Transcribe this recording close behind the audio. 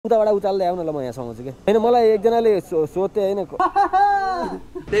उताबाट उचाल्दै आउन ल म यहाँ सँगै छु के हैन मलाई एकजनाले सोध्थे हैन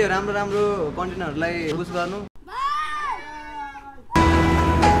त्यही राम्रो राम्रो कन्टेन्टहरुलाई पुश गर्नु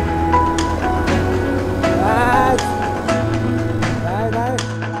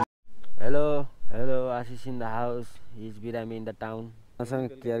hello hello Ashish in the house हिज बिरामी इन द टाउन सँग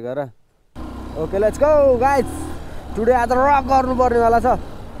केयर गर okay let's go guys today आज रक गर्नु पर्ने वाला छ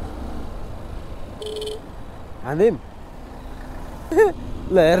हान्दिम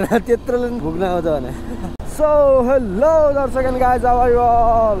ल हेर त्यत्रोले भुक्न आउँछ भने सो हेलो दर्शक and guys how are you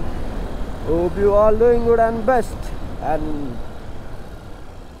all hope you all doing good and best and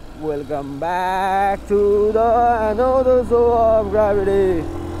welcome back to the another show of gravity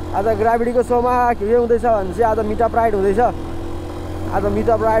आज ग्राभिटीको शोमा के हुँदैछ भने चाहिँ आज मिटअप राइड हुँदैछ आज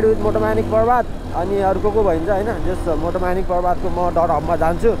मिटअप राइड विथ मोटोमानिक प्रभात अनि अरू को भइन्छ हैन जस मोटोमानिक प्रभातको म डट हबमा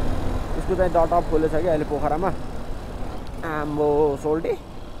जान्छु उसको चाहिँ डट हब खोलेछ कि अहिले पोखरामा आम्बो सोल्टी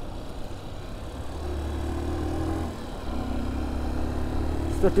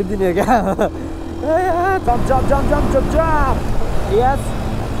यस्तो टिप्दिने क्या jump jump jump jump jump jump यस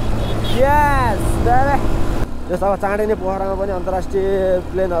यस जस्तो अब चाँडै नै पोखरामा पनि अन्तर्राष्ट्रिय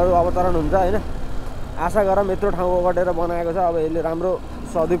प्लेनहरू अवतरण हुन्छ हैन आशा गरौँ यत्रो ठाउँ ओगटेर बनाएको छ अब यसले राम्रो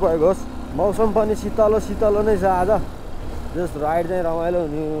सदुपयोग होस् मौसम पनि शीतलो शीतलो नै छ आज जस्ट राइड चाहिँ रमाइलो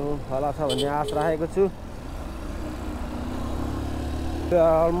हुने होला छ भन्ने आश राखेको छु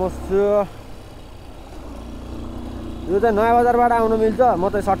अलमोस्ट यो चाहिँ नयाँ बजारबाट आउनु मिल्छ म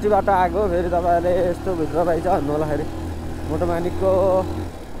चाहिँ सट्टी बाटो आएको फेरि तपाईँहरूले यस्तो भित्र रहेछ भन्नु होला फेरि मोटोमानिकको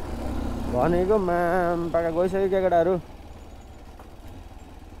भनेको मामपाका गइसक्यो क्या केटाहरू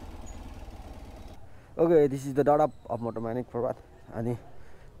okay this is the dot of मोटोमानिक प्रभात अनि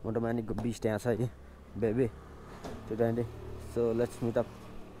मोटोमानिकको बिस्ट यहाँ छ है बेबी त्यो Dandi so let's meet up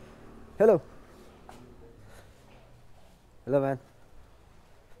hello hello man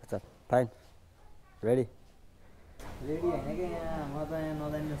अच्छा फाइन रेडी रेडी हैन के यहाँ म त यहाँ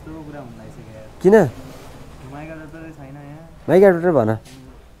नजाने जस्तो कुरा हुन लागिसक्यो किन माइक एडिटर छैन यहाँ माइक एडिटर भन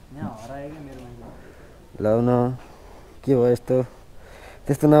यहाँ हरायो के मेरो माइक ल न के भयो यस्तो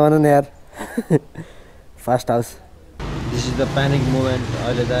त्यस्तो नभन न यार fast house this is the panic moment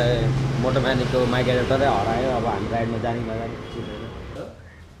अहिले त मोटोमानिकको माइक एडिटरै हरायो अब हामी राइडमा जाने नजाने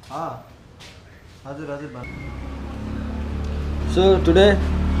हजुर हजुर so today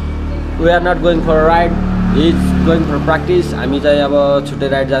we are not going for ride is going for practice हामी चाहिँ अब छुट्टै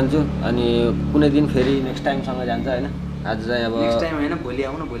राइड जान्छु अनि कुनै दिन फेरि नेक्स्ट टाइमसँग जान्छ होइन आज चाहिँ अब नेक्स्ट टाइम हैन भोलि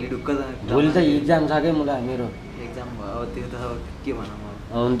आउनु भोलि ढुक्क भोलि त एक्जाम छ के मलाई मेरो एक्जाम भयो त्यो त के भनौँ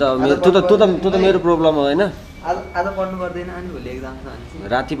हुन त मेरो त्यो त मेरो प्रब्लम हो होइन आज पढ्नु पर्दैन अनि भोलि एक्जाम छ भने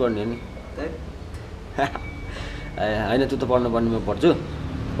राति पढ्ने नि होइन त्यो त पढ्नु पर्ने म पढ्छु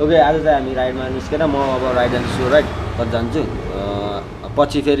ओके आज चाहिँ हामी राइडमा निस्केर म अब राइड जान्छु राइड कति जान्छु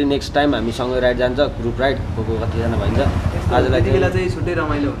पछि फेरि नेक्स्ट टाइम हामी सँगै राइड जान्छ ग्रुप राइड को कतिजना भइन्छ आजलाई बेला चाहिँ छुट्टै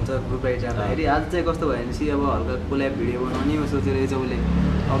रमाइलो हुन्छ ग्रुप राइड जाँदाखेरि आज चाहिँ कस्तो भयो भनेपछि अब हल्का कोल्याब भिडियो बनाउने सोचिरहेछ उसले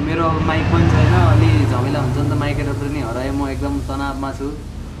अब मेरो अब माइक पनि छैन अलि झमेला हुन्छ नि त माइक एडिटर नि हरायो म एकदम तनावमा छु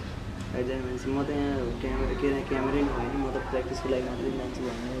राइड जाने भनेपछि म त यहाँ क्यामेरै नभए म त प्र्याक्टिसको लागि मात्रै जान्छु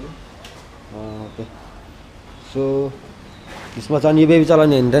भन्ने ओके सो त्यसमा चाहिँ यो बेबी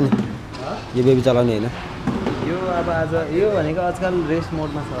चलाउने होइन त नि यो बेबी चलाउने होइन यो अब आज यो भनेको आजकल रेस्ट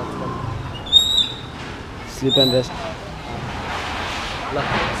मोडमा छ आजकल स्लिप एन्ड रेस्ट ल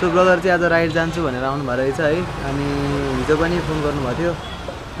सो ब्रदर चाहिँ आज राइड जान्छु भनेर आउनुभएको रहेछ है अनि हिजो पनि फोन गर्नुभएको थियो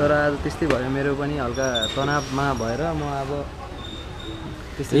तर आज त्यस्तै भयो मेरो पनि हल्का तनावमा भएर म अब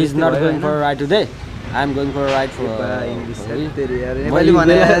He is not going for a ride today. I am going for a ride for English. Nepali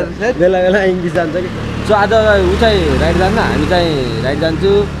भने बेला बेला इङ्ग्लिस जान्छ कि सो आज ऊ चाहिँ राइड जान्न हामी चाहिँ राइड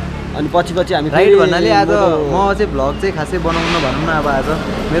जान्छु अनि पछि हामी राइड भन्नाले आज म चाहिँ भ्लग चाहिँ खासै बनाउन भनौँ न अब आज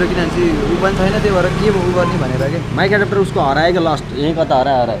मेरो किनभने ऊ पनि छैन त्यही भएर के ऊ गर्ने भनेर के माइक एडिटर उसको हराएको लास्ट यहीँ कता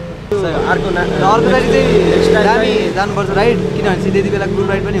हरायो अर्को पालि चाहिँ दामी जानुपर्छ राइड किनभने त्यति बेला ग्रुप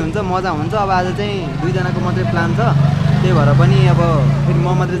राइड पनि हुन्छ मजा हुन्छ अब आज चाहिँ दुईजनाको मात्रै प्लान छ त्यही भएर पनि अब फेरि म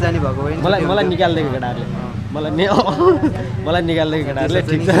मात्रै जाने भएको होइन मलाई निकाल्दिएको केटाहरूले मलाई निकाल्दिएको केटाहरूले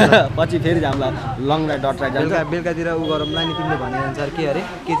ठिक छ पछि फेरि हामीलाई लङ राइड डट राइड जान्छ बेलुकातिर ऊ गरौँला नि तिमीले भने अनुसार के अरे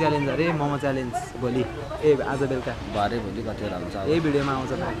के च्यालेन्ज अरे मोमो च्यालेन्ज भोलि आज बेलुका भरे भोलि कतिवटा हुन्छ यही भिडियोमा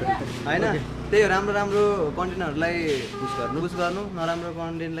आउँछ होइन त्यही हो राम्रो राम्रो कन्टेन्टहरूलाई पुस गर्नु नराम्रो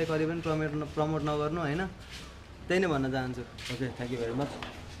कन्टेन्टलाई कहिले पनि प्रमोट नगर्नु होइन त्यही नै भन्न चाहन्छु okay thank you very much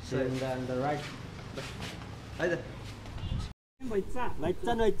right है त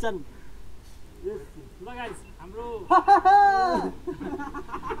नैचन ल गाइस हाम्रो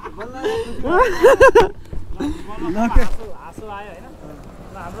हाँसो आयो हैन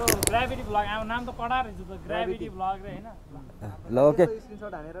हाम्रो ग्राभिटी भ्लग अब नाम त कडा रहेछ त ग्राभिटी भ्लग रे हैन ल ओके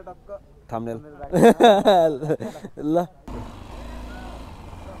स्क्रिनशट हानेर टक्क थम्बनेल ल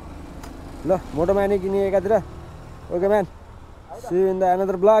ल मोटोमानिक नि एकातिर okay man C you in the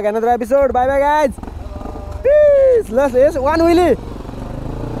another blog another episode by by guys piece ल यस वान विली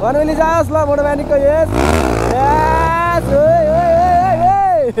जाओस् ल मोटोमानिकको यस यस ओइ ओइ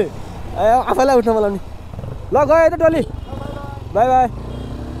ओइ आफैलाई उठ्न मलाई नि ल गयो त टोली बाई बाई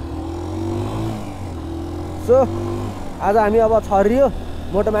सो आज हामी अब छरियो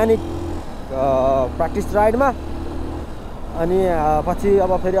मोटोमानिक प्र्याक्टिस राइडमा अनि पछि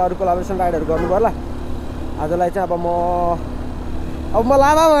अब फेरि अरू कोलाबोरेसन राइडहरू गर्नु पर्ला आजलाई चाहिँ अब म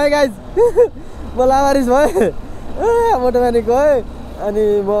लाभा भएँ गाइज म लाभारिस भएँ मोटोमानिक गएँ अनि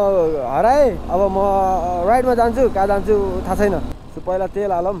म हराएँ अब म राइडमा जान्छु कहाँ जान्छु थाहा छैन सो पहिला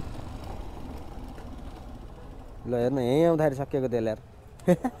तेल हालौँ ल हेर्नु यहीँ आउँदाखेरि सकिएको तेल यार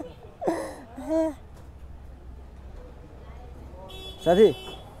साथी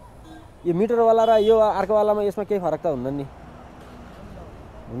यो मिटरवाला र यो अर्कोवालामा यसमा केही फरक त हुन्न नि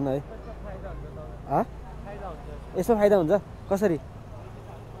हुन्न है यसमा फाइदा हुन्छ कसरी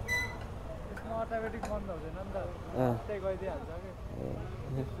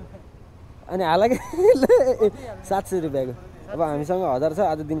अनि हाल कि 700 रुपियाँको अब हामीसँग 1000 छ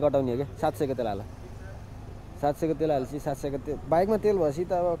आज दिन कटाउने हो क्या 700 को तेल हाल 700 को तेल हाल्छ 700 को तेल बाइकमा तेल भएपछि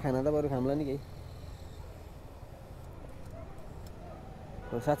त अब खाना त बरु खाम्ला नि केही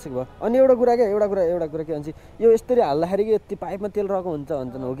 700 भयो अनि एउटा कुरा के भन्छ यो यस्तरी हाल्दाखेरि कि यति पाइपमा तेल रहेको हुन्छ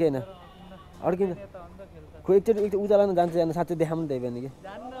भन्छन् हो कि होइन अड्किन्छ खोइ एकचोटि उचालन जान्छ जानु साँच्चै देखाउनु त्यही पनि कि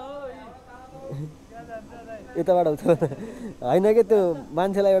यताबाट उचाल होइन कि त्यो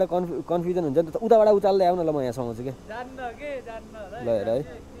मान्छेलाई एउटा कन्फ्युजन हुन्छ नि त उताबाट उचाल्दै आउन ल म यहाँ समाउँछु कि ल हेर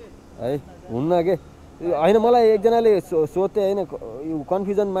है हुन्न के होइन मलाई एकजनाले सोध्थे होइन यो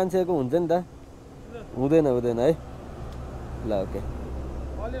कन्फ्युजन मान्छेको हुन्छ नि त हुँदैन है ल ओके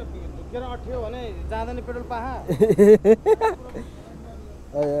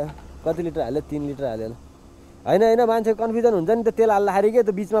कति लिटर हाल्यो 3 लिटर हाल्यो होइन मान्छे कन्फ्युजन हुन्छ नि त तेल हाल्दाखेरि के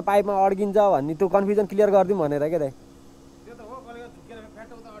त्यो बिचमा पाइपमा अड्किन्छ भन्ने त्यो कन्फ्युजन क्लियर गरिदिउँ भनेर के दाइ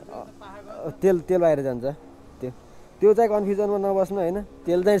तेल बाहिर जान्छ त्यो चाहिँ कन्फ्युजनमा नबस्नु होइन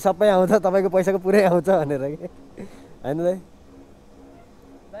तेल चाहिँ सबै आउँछ तपाईँको पैसाको पुरै आउँछ भनेर के होइन दाइ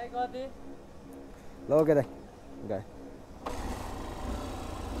ल ओके दाइ गए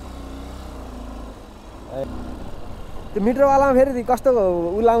त्यो मिटरवालामा फेरि कस्तो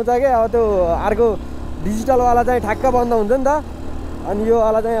उलाउँछ क्या अब त्यो अर्को डिजिटलवाला चाहिँ ठ्याक्क बन्द हुन्छ नि त अनि यो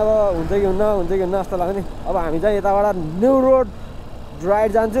वाला चाहिँ अब हुन्छ कि हुन्न जस्तो लाग्ने अब हामी चाहिँ यताबाट न्यू रोड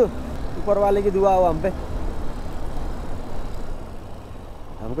राइड जान्छु उपरवाले कि दुआ हो हम पे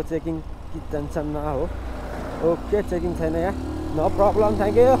हमको चेकिङ की टेन्सन न हो ओके चेकिङ छैन यहाँ नो प्रब्लम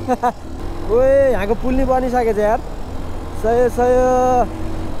थ्याङ्क यू ओए यहाँको पुल नि बनिसकेको छ यार सय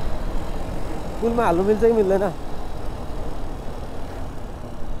पुलमा हाल्नु मिल्छ कि मिल्दैन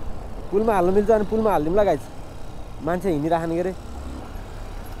पुलमा हाल्नु मिल्छ अनि पुलमा हालिदिउँ ल गाइज मान्छे हिँडिराख्ने के अरे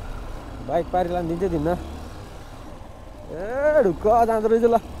बाइक पारी लानिदिन्छ दिन्न ए ढुक्क जाँदो रहेछ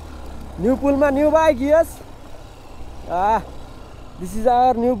ल न्यू पुलमा new bike yes this is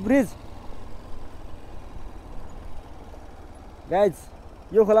our new bridge guys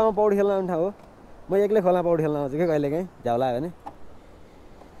यो खोलामा पौडी खेल्न आउने ठाउँ हो म एक्लै खोलामा पौडी खेल्न आउँछु कि कहिलेकाहीँ झ्याउ लाग्यो भने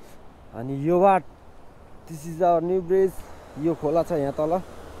अनि यो बाट this is our new bridge यो खोला छ यहाँ तल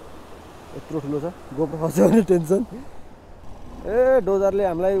यत्रो ठुलो छ गोप्रो फस्छ भने टेन्सन ए डोजरले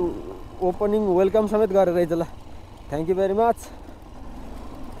हामीलाई ओपनिङ वेलकम समेत गरेर रहेछ ल थ्याङ्क यू भेरी मच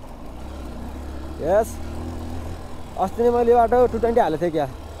यस अस्ति नै मैले यो बाटो 220 हालेको थिएँ क्या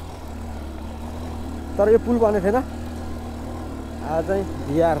तर यो पुल बनेको थिएन आज चाहिँ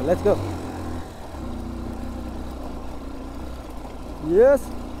भिआर let's go yes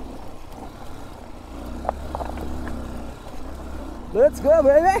let's go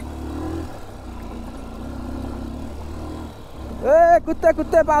baby ए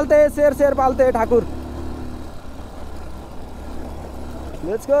कुत्ते पालते शेर पालते ठाकुर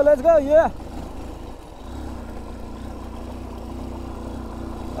लेट्स गो ये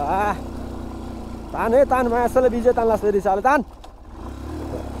तान मासले बिजे तान लास फेरि साले तान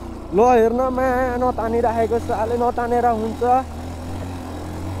ल हेर्न मा नतानिराखेको साले नतानेर हुन्छ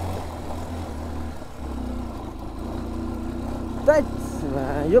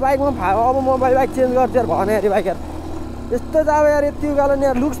यो बाइकमा अब म बाइक चेन्ज गर्छु यार भने यार बाइक यार यस्तो त अब यार यति उकालो नि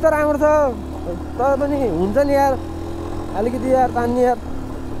यार लुक्स त राम्रो छ तर पनि हुन्छ नि यार अलिकति यार तान्ने यार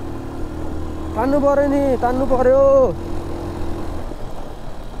तान्नु पर्यो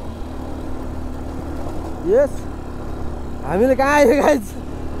यस हामीले कहाँ आयो गाइज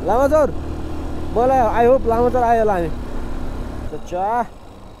लामाचौर मलाई आई होप लामाचौर आयो होला हामी चा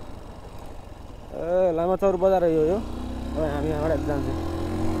ए लामाचौर बजार यो हामी यहाँबाट जान्छौँ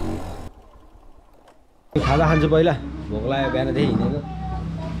खाजा खान्छु पहिला भोक लाग्यो बिहानदेखि हिँडेको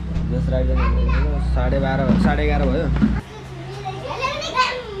जस राइड जानु 12:30 11:30 भयो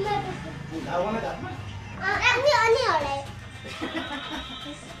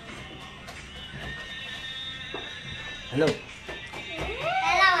हेलो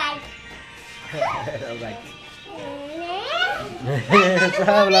हेलो भाइ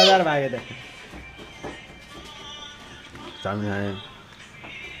सब लजार भागे त हामी आयो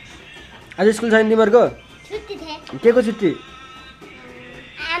आज स्कुल छैन तिमीहरूको छुट्टी थिए के को छुट्टी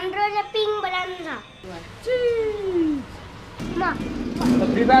हाम्रो चाहिँ पिङ बनाउनु छ म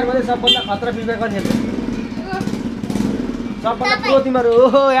फ्री फायर मध्ये सबभन्दा खतरा फ्री फायर कति खेल्छ सबभन्दा प्रो तिमीहरू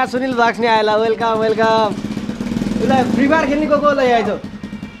ओहो यहाँ सुनिल भ्लग्स नि आएला वेलकम वेलकम उसलाई फ्री फायर खेल्ने को ल यहाँ आइज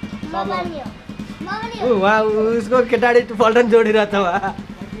वहाँ उसको केटाडी पल्टन जोडिरहेको छ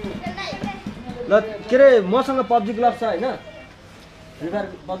ल के अरे मसँग पब्जी ग्लभ छ होइन फ्री फायर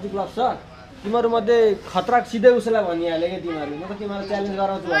पब्जी ग्लभ छ तिमीहरू मध्ये खतरा सिधै उसलाई भनिहालेँ कि तिमीहरू म त तिमीहरू च्यालेन्ज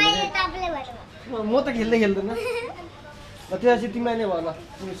गराउँछु भने म त खेल्दै खेल्दैन ल त्यसपछि तिमीलाई नै भयो ल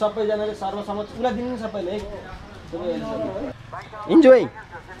तिमी सबैजनाले सर्वसम्मत उसलाई दिनु नि सबैले है इन्जोय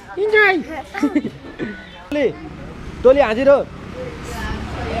इन्जोय टोली हाजिर हो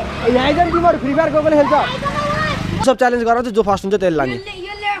यहाँ आइज नि तिमीहरू फ्री फायर को कसले खेल्छ सब च्यालेन्ज गराउँछ जो फर्स्ट हुन्छ त्यसले लाने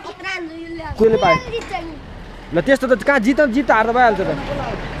कसले पायो ल त्यस्तो त कहाँ जित हार्दा भइहाल्छ त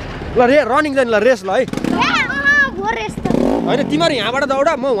ल रनिङ जाने ल रेस ल है होइन तिमीहरू यहाँबाट दौड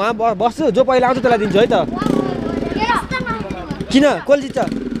म वहाँ बस्छु जो पहिला आउँछ त्यसलाई दिन्छु है त किन कसले जित्छ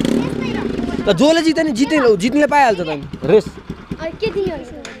त जसले जित्यो नि जित्नेले पाइहाल्छ त रेस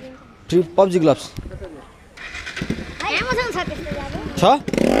पब्जी ग्लभ्स छ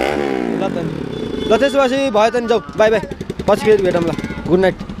ल त ल त्यसपछि भयो त नि जाऊ बाई बाई पछि फेरि भेटौँ ल good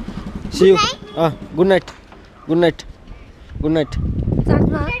night C you good night good night good night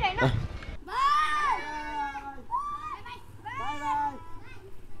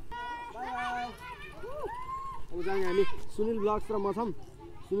हामी सुनिल ब्लग्स र म छौँ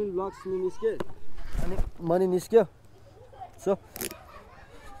सुनिल ब्लग्स नि निस्क्यो अनि म नि निस्क्यो सो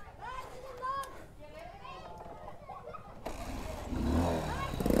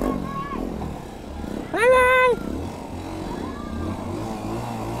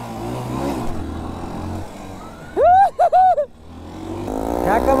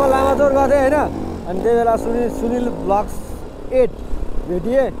ठ्याक्कमा लामाचौर गर्थेँ होइन अनि त्यही बेला सुनिल ब्लग्स 8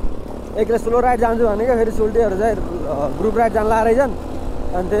 भेटिएँ एकले स्लो राइड जान्छु भनेको फेरि सुल्टीहरू चाहिँ ग्रुप राइड जान लाएर रहेछन्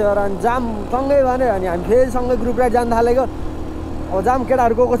अनि त्यही भएर अनि जाम सँगै भन्यो अनि हामी फेरि सँगै ग्रुप राइड जान थालेको अब जाम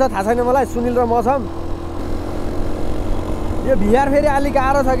केटाहरू को छ थाहा छैन मलाई सुनिल र म छौँ यो भिआर फेरि अलिक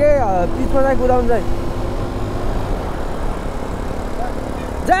गाह्रो छ कि पिचमा चाहिँ कुदाउनु चाहिँ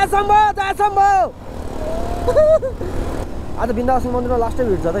जय शम्भो आज बिन्दावासी मन्दिरमा लास्टै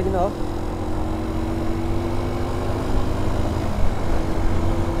भिड छ त किन हो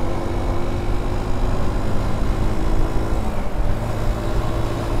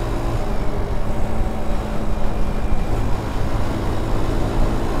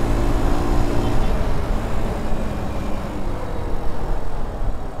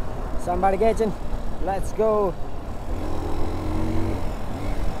Somebody getting, let's go.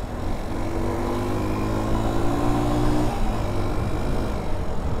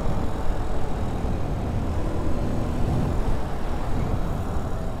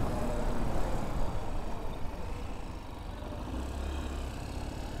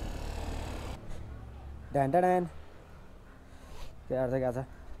 Dan. के अर्थ गएको छ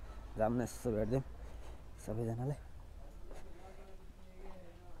जाम न यसो भेट्दिउँ सबैजनाले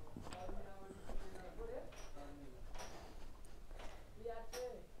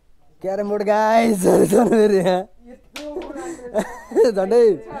Carrom board guys, Jhanda,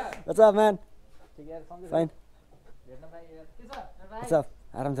 what's up man? Fine. What's up?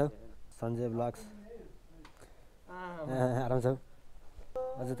 Aram Sau. Sanjay Vlogs. Aram Sau.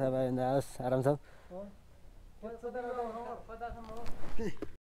 What's up in the house? Aram Sau.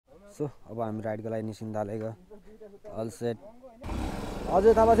 So, अब हामी राइडको लागि निस्किन थालेको all set.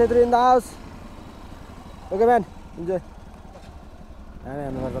 Ajay Thapa Chhetri in the house. Okay man, enjoy.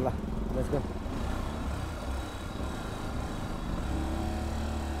 Let's go.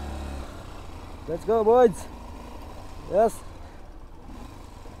 Let's go boys. Yes.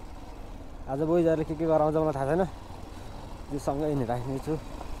 आज बोइजहरुले के गराउँछ मलाई थाहा छैन यो सँगै हिँडिराख्ने छु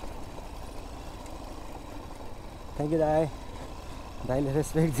थ्यांक यू दाइ दाइले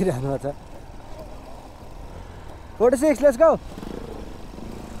रेस्पेक्ट दिइराख्नु भएको छ 46 लेट्स गो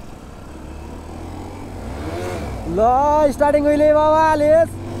ल स्टार्टिङ अहिले बाबा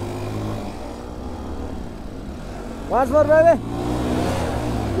let's once more baby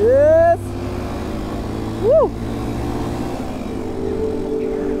yes woo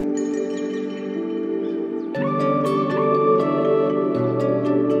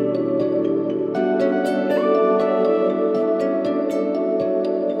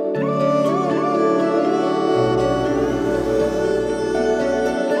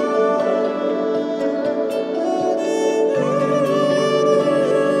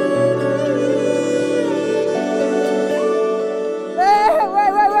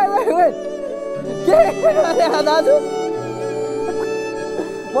दाजु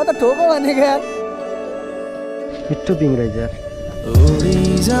म त ठोको भनेको यार मिठो पिङ रहेछ यार उडी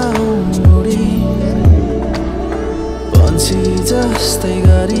जाऊ उडी पन्छी जस्तै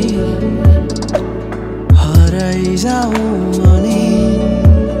गरी हराइ जाऊ अनि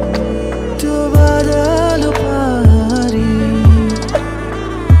त्यो बादल पारी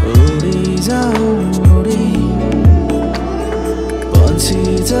उडी जाऊ उडी पन्छी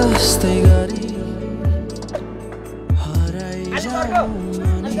जस्तै गरी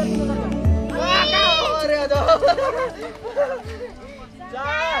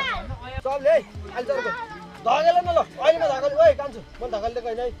धगेले न ल अहिले म धगेले ओइ कान्छु म धगेले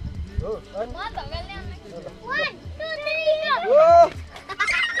कहिले हो म धगेले 1 2 3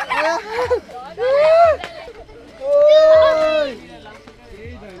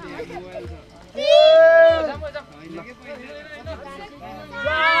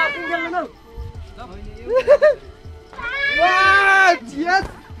 yes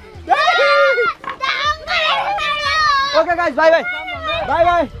okay guys bye bye bye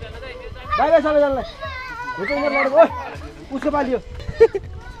bye bye bye सबैजनालाई हुन्छ नि लड्को ओइ उसको पालियो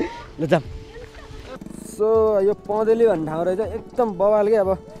ल जाम सो यो पँधेली भन्ने ठाउँ रहेछ एकदम बवाल के अब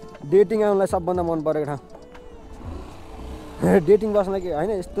डेटिङ आउनलाई सबभन्दा मन परेको ठाउँ डेटिङ बस्न के हैन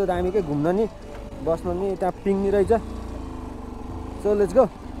यस्तो दामी के घुम्न नि बस्न नि त्यहाँ पिङ नि रहेछ सो लेट्स गो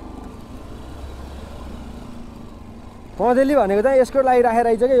पँधेली भनेको चाहिँ यसको लागि राखेर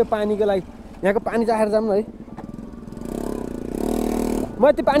रहेछ के यो पानीको लागि यहाँको पानी चाखेर जाऊँ न है म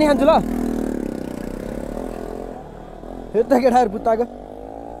यति पानी खान्छु ल हेर्दा केटाहरू बुत्ताको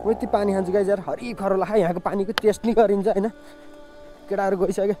म यति पानी खान्छु गाइज यार हरि खरो ला यहाँको पानीको टेस्ट नि गरिन्छ हैन केटाहरू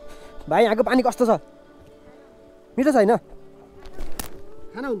गइसक्यो भाइ यहाँको पानी कस्तो छ मिठो छैन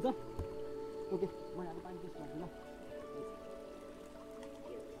खाना हुन्छ ओके म यहाँको पानी टेस्ट गर्छु ल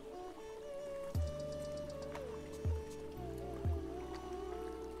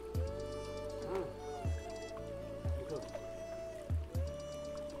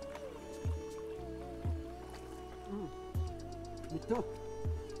मिठो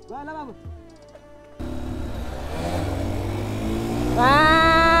ल बाबु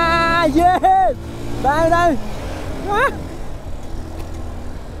yes दाइ दाइ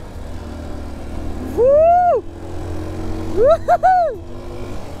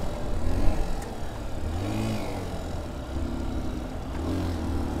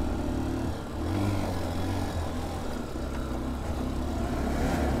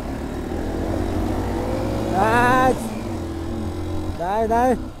दाइ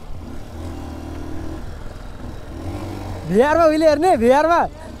दाइ भिआरमा उहिले हेर्ने भिआरमा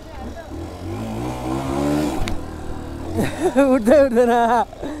उठ्दै उठ्दैन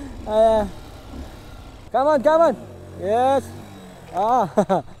कामन कामन यस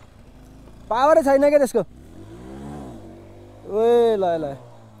पावरै छैन क्या त्यसको ओए ल ल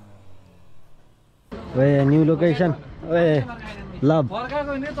ओए न्यू लोकेसन ओए लभ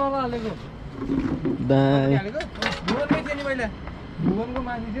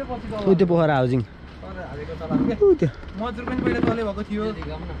त्यो पोखरा हाउजिङ मजुर पनि पहिला तलै भएको थियो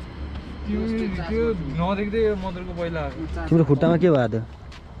त्यो नदेख्दै मजुरको पहिला तिम्रो खुट्टामा के भयो त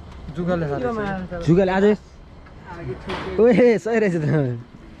जुगाले जुगाले आज ओए सही रहेछ त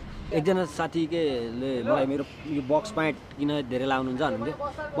एकजना साथी के ले मलाई मेरो यो बक्स प्यान्ट किन धेरै लाउनुहुन्छ भन्नुहुन्थ्यो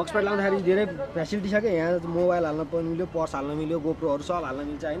बक्स प्यान्ट लाउँदाखेरि धेरै फेसिलिटी छ क्या यहाँ मोबाइल हाल्न पनि मिल्यो पर्स हाल्न मिल्यो गोप्रोहरू सब हाल्न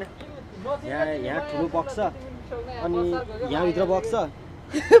मिल्छ होइन यहाँ ठुलो बक्स छ अनि यहाँभित्र बक्स छ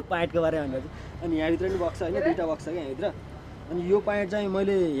प्यान्टको बारेमा भन्दा चाहिँ अनि यहाँभित्र पनि बक्स छ होइन दुईवटा बक्स छ क्या यहाँभित्र अनि यो प्यान्ट चाहिँ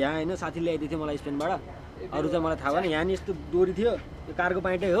मैले यहाँ होइन साथीले ल्याइदिएको थियो मलाई स्पेनबाट अरू चाहिँ मलाई थाहा भएन यहाँ नि यस्तो डोरी थियो यो कारको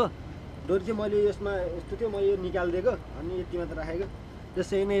प्यान्टै हो डोरी थियो मैले यसमा यस्तो थियो म यो निकालिदिएको अनि यति मात्र राखेको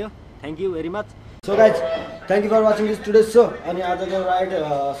त्यसै नै हो thank you very much so guys thank you for watching this today's so अनि आजको राइड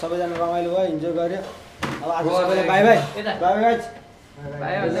सबैजना रमाइलो भयो इन्जोय गऱ्यो अब आज सबैलाई by by by guys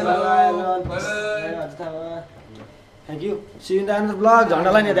thank you see in the another blog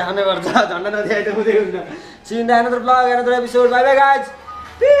झन्डालाई नै देखाउने गर्छ झन्डा नदेखाइ त हुँदैन See you in another vlog, another episode. Bye bye guys.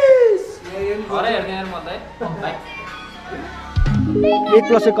 Peace. 1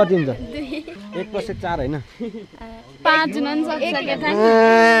 + 1 कति हुन्छ? 1 + 1 4 हैन? 5 हुन सक्छ के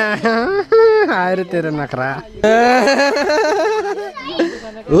थाहा आएर तेरो नखरा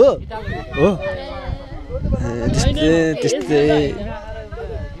हो हो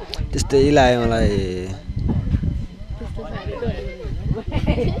त्यस्तै लाग्यो मलाई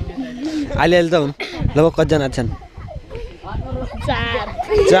अहिले त हुन् लगभग कतिजना छन्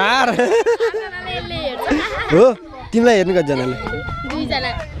 4 हो तिमीलाई हेर्ने कतिजनाले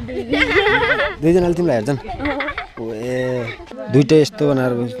 2 जनाले तिमीलाई हेर्छन् ए दुईटै यस्तो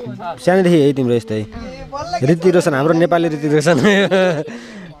बनाएर सानैदेखि है तिम्रो यस्तै ऋतिक रोशन हाम्रो नेपाली ऋतिक रोशन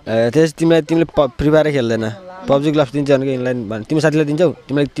तिमीले फ्री फायर खेल्दैन पब्जी ग्लभ्स दिन्छ भने यिनलाई तिम्रो साथीलाई दिन्छौ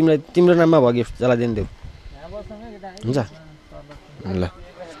तिम्रो नाममा भयो गिफ्ट जसलाई दिनु हुन्छ ल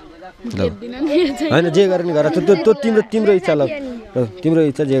होइन जे गर्ने गर त्यो तिम्रो इच्छा ल तिम्रो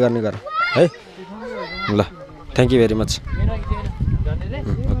इच्छा जे गर्ने गर है ल thank you very much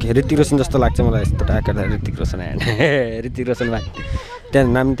okay Hrithik Roshan जस्तो लाग्छ मलाई यस्तो टाका ऋतिक रोशन आएन ऋतिक रोशन भाइ त्यहाँ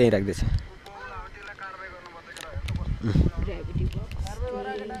नाम त्यहीँ राख्दैछ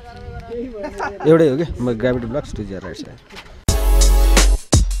एउटै हो कि म ग्राभिटी ब्लग्स 2 0 राइट